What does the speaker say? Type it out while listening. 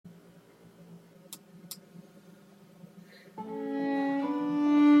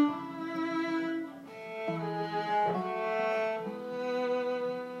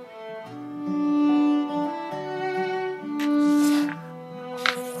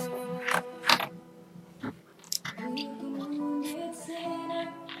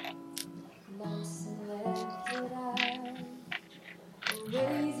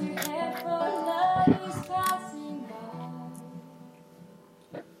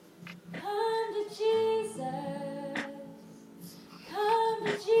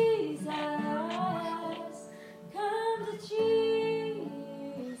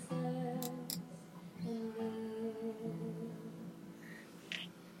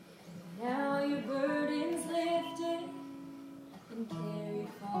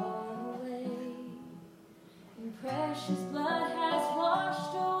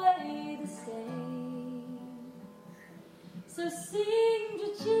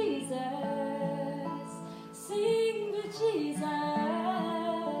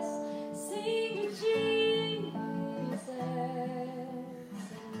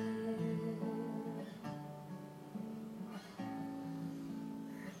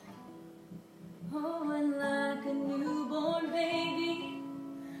Oh, and like a newborn baby,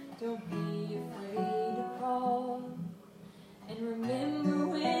 don't be afraid to crawl. And remember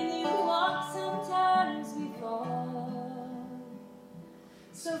when you walk, sometimes we fall.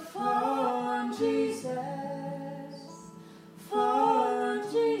 So fall on Jesus, fall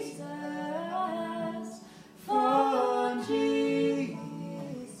on Jesus, fall on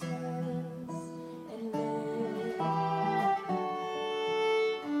Jesus, and live.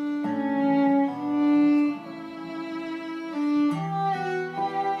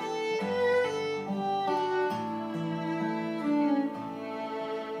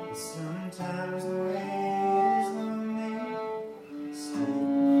 Sometimes the way is lonely, still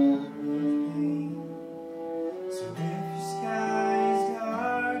filled with pain. So if your sky is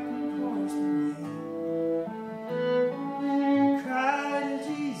dark and pours the rain, cry to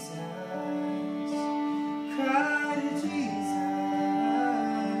Jesus, cry to Jesus,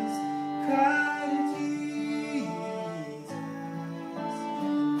 cry to Jesus.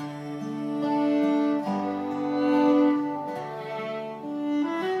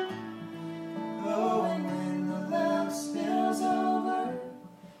 Oh, and when the love spills over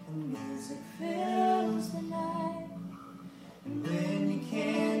and music fills the night, and when you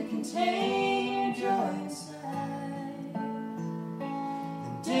can't contain your joy inside,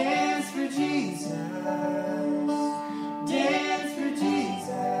 then dance for Jesus, dance for Jesus,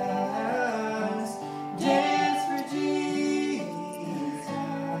 dance for Jesus.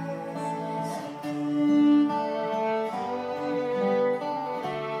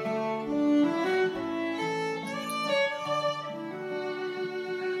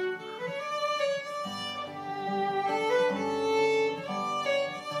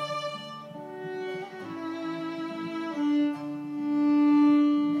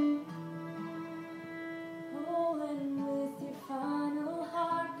 Oh, and with your final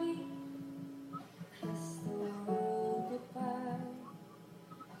heartbeat, kiss the world goodbye.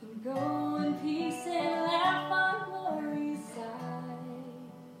 And go in peace and laugh on glory's side.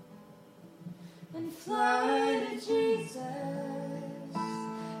 And fly to Jesus,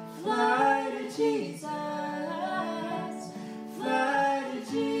 fly to Jesus, fly to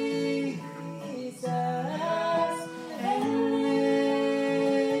Jesus, and live.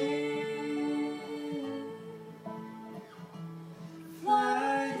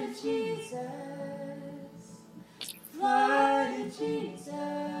 Fly to Jesus, fly to Jesus,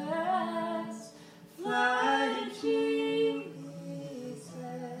 fly to Jesus,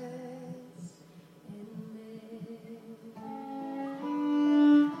 and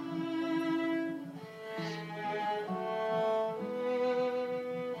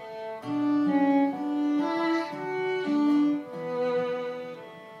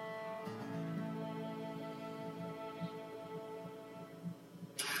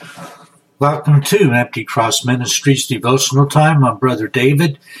Welcome to Empty Cross Ministries Devotional Time. I'm Brother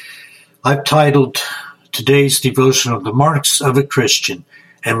David. I've titled today's devotional, The Marks of a Christian,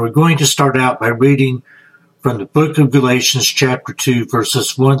 and we're going to start out by reading from the book of Galatians chapter 2,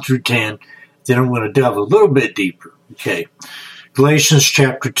 verses 1 through 10. Then I'm going to delve a little bit deeper. Okay. Galatians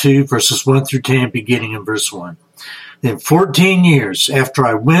chapter 2, verses 1 through 10, beginning in verse 1. Then 14 years after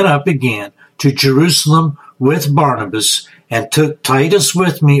I went up again to Jerusalem with Barnabas, and took Titus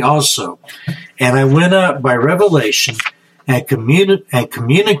with me also. And I went up by revelation and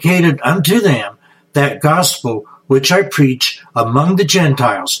communicated unto them that gospel which I preach among the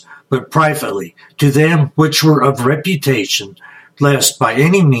Gentiles, but privately to them which were of reputation, lest by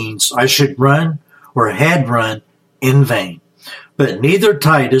any means I should run or had run in vain. But neither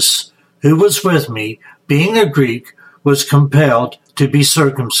Titus, who was with me, being a Greek, was compelled to be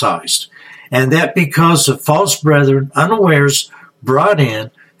circumcised, and that because of false brethren unawares brought in,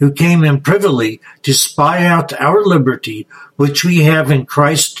 who came in privily to spy out our liberty which we have in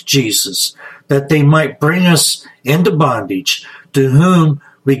Christ Jesus, that they might bring us into bondage, to whom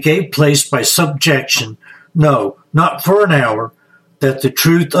we gave place by subjection, no, not for an hour, that the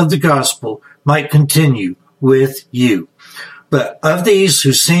truth of the gospel might continue with you. But of these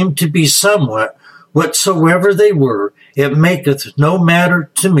who seemed to be somewhat, whatsoever they were, it maketh no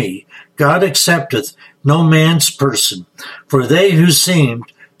matter to me. God accepteth no man's person. For they who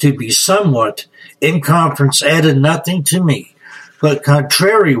seemed to be somewhat in conference added nothing to me. But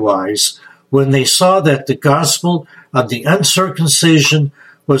contrariwise, when they saw that the gospel of the uncircumcision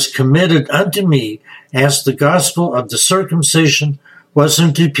was committed unto me, as the gospel of the circumcision was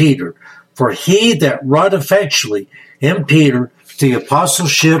unto Peter. For he that wrought effectually in Peter the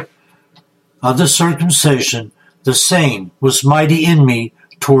apostleship of the circumcision, the same was mighty in me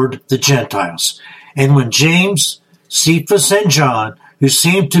toward the Gentiles. And when James, Cephas, and John, who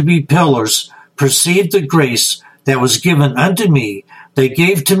seemed to be pillars, perceived the grace that was given unto me, they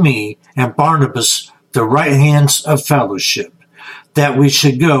gave to me and Barnabas the right hands of fellowship, that we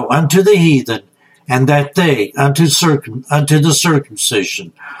should go unto the heathen, and that they unto the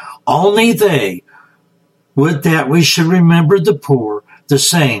circumcision. Only they would that we should remember the poor, the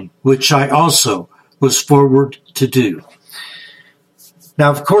same which I also was forward to do.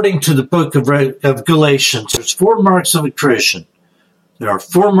 Now, according to the book of Galatians, there's 4 marks of a Christian. There are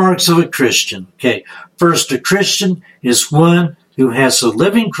 4 marks of a Christian. Okay, first, a Christian is one who has a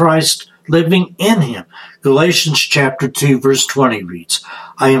living Christ living in him. Galatians chapter 2, verse 20 reads,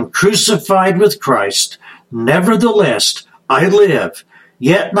 I am crucified with Christ, nevertheless I live,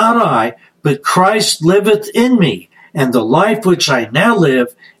 yet not I, but Christ liveth in me, and the life which I now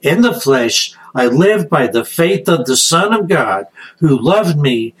live in the flesh, I live by the faith of the Son of God, who loved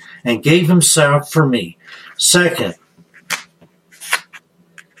me and gave himself for me. Second,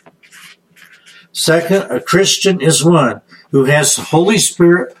 a Christian is one who has the Holy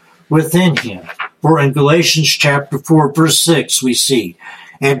Spirit within him. For in Galatians chapter 4, verse 6, we see,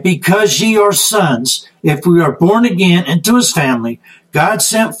 and because ye are sons, if we are born again into his family, God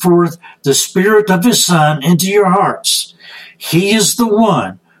sent forth the Spirit of his Son into your hearts. He is the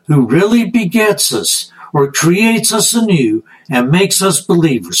one who really begets us or creates us anew and makes us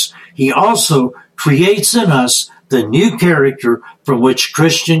believers. He also creates in us the new character from which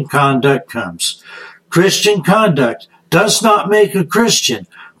Christian conduct comes. Christian conduct does not make a Christian,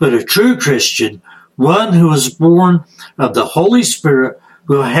 but a true Christian, one who is born of the Holy Spirit,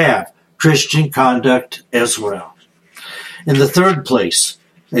 will have Christian conduct as well. In the third place,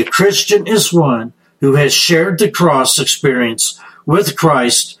 a Christian is one who has shared the cross experience with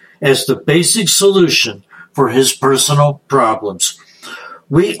Christ as the basic solution for his personal problems.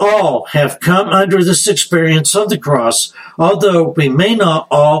 We all have come under this experience of the cross, although we may not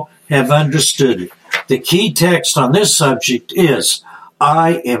all have understood it. The key text on this subject is,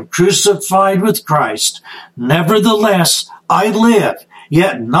 I am crucified with Christ, nevertheless I live,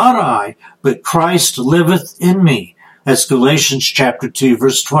 yet not I, but Christ liveth in me. That's Galatians chapter 2,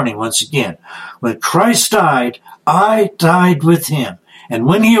 verse 20 once again. When Christ died, I died with him. And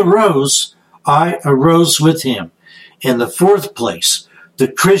when he arose, I arose with him. In the fourth place,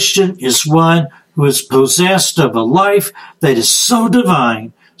 the Christian is one who is possessed of a life that is so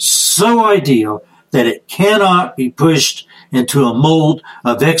divine, so ideal, that it cannot be pushed into a mold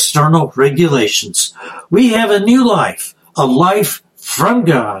of external regulations. We have a new life, a life from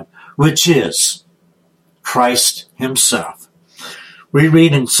God, which is Christ himself. We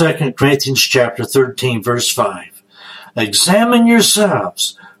read in 2 Corinthians chapter 13, verse 5, examine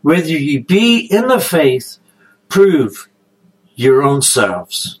yourselves, whether ye be in the faith, prove your own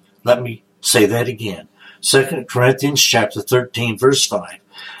selves. Let me say that again. 2 Corinthians chapter 13, verse 5.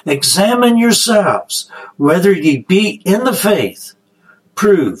 Examine yourselves, whether ye be in the faith,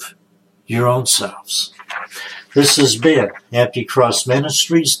 prove your own selves. This has been Empty Cross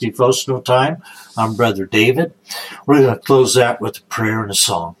Ministries devotional time. I'm Brother David. We're going to close out with a prayer and a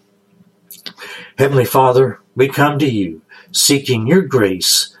song. Heavenly Father, we come to you seeking your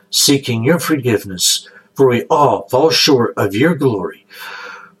grace, seeking your forgiveness, for we all fall short of your glory.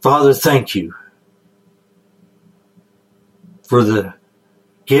 Father, thank you for the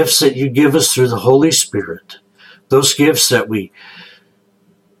gifts that you give us through the Holy Spirit, those gifts that we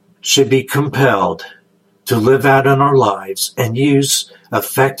should be compelled to live out in our lives and use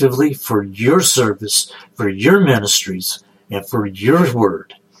effectively for your service, for your ministries, and for your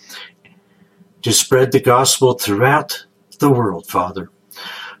word, to spread the gospel throughout the world, Father.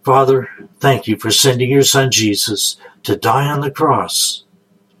 Father, thank you for sending your Son Jesus to die on the cross,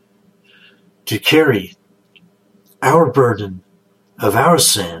 to carry our burden of our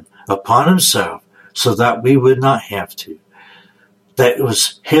sin upon himself so that we would not have to. That it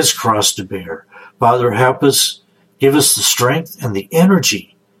was his cross to bear. Father, help us, give us the strength and the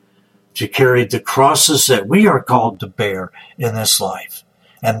energy to carry the crosses that we are called to bear in this life,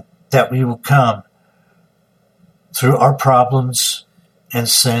 and that we will come through our problems and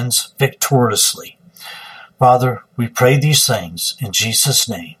sins victoriously. Father, we pray these things in Jesus'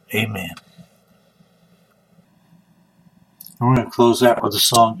 name. Amen. We're going to close out with a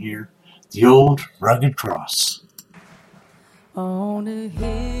song here, The Old Rugged Cross. On a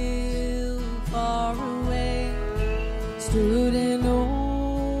hill far away stood an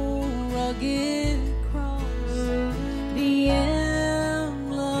old rugged cross, the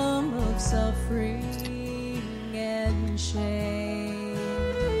emblem of suffering and shame.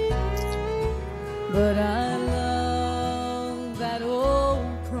 But I love that old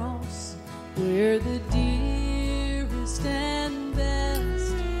cross where the dearest and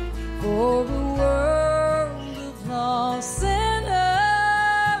best for a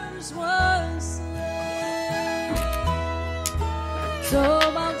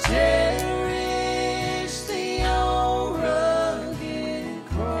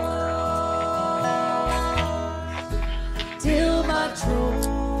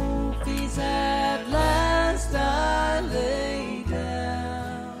trophies at last I lay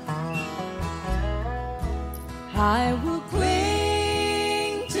down. I will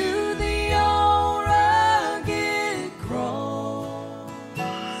cling to the old rugged cross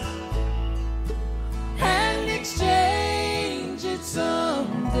and exchange it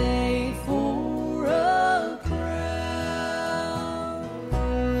someday for a crown.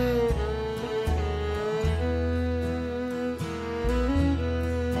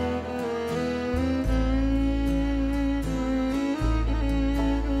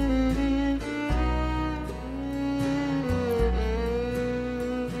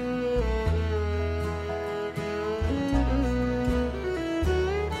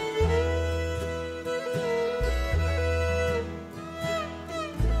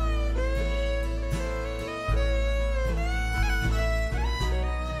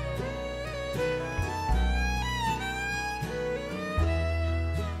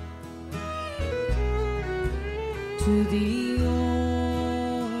 To the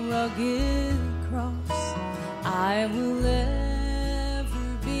old rugged cross I will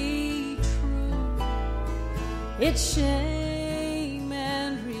ever be true. Its shame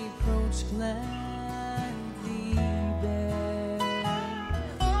and reproach gladly bear.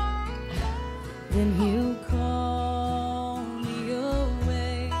 Then He'll call me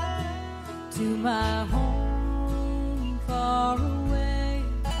away to my home far away,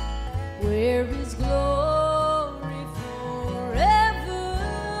 where His glory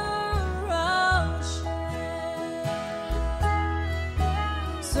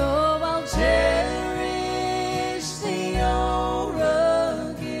cherish the old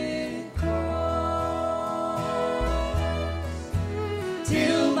rugged cross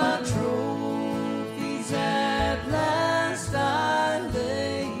till my trophies at last I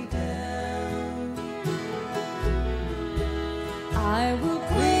lay down. I will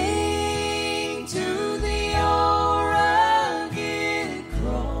cling to the old rugged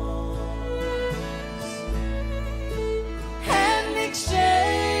cross and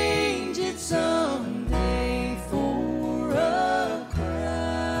exchange someday for a crown.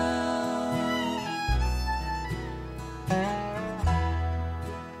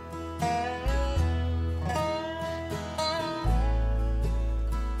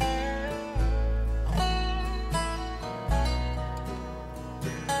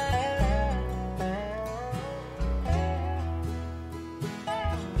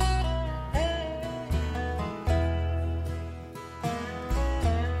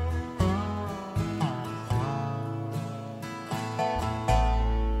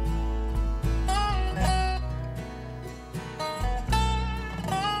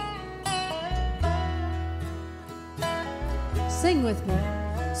 Sing with me.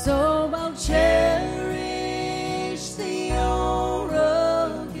 So I'll cherish the old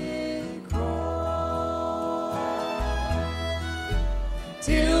rugged cross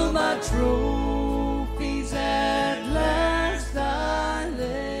till my trophies at last I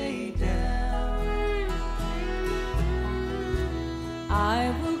lay down. I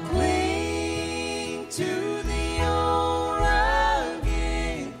will cling to the old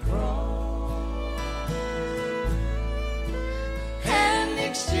rugged cross and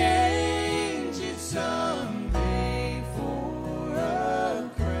exchange it someday for a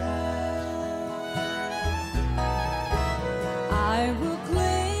crown. I will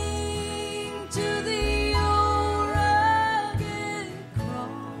cling to the old rugged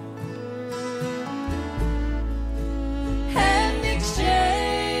cross and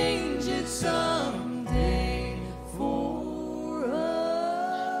exchange it someday for a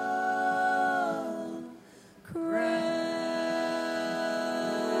crown.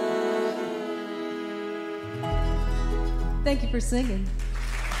 Thank you for singing.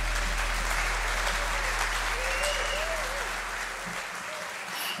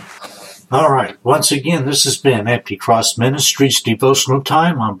 All right. Once again, this has been Empty Cross Ministries Devotional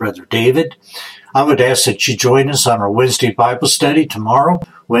Time. I'm Brother David. I would ask that you join us on our Wednesday Bible study tomorrow.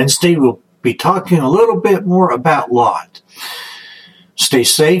 Wednesday, we'll be talking a little bit more about Lot. Stay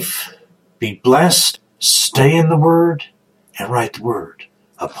safe, be blessed, stay in the Word, and write the Word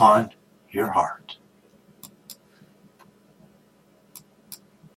upon your heart.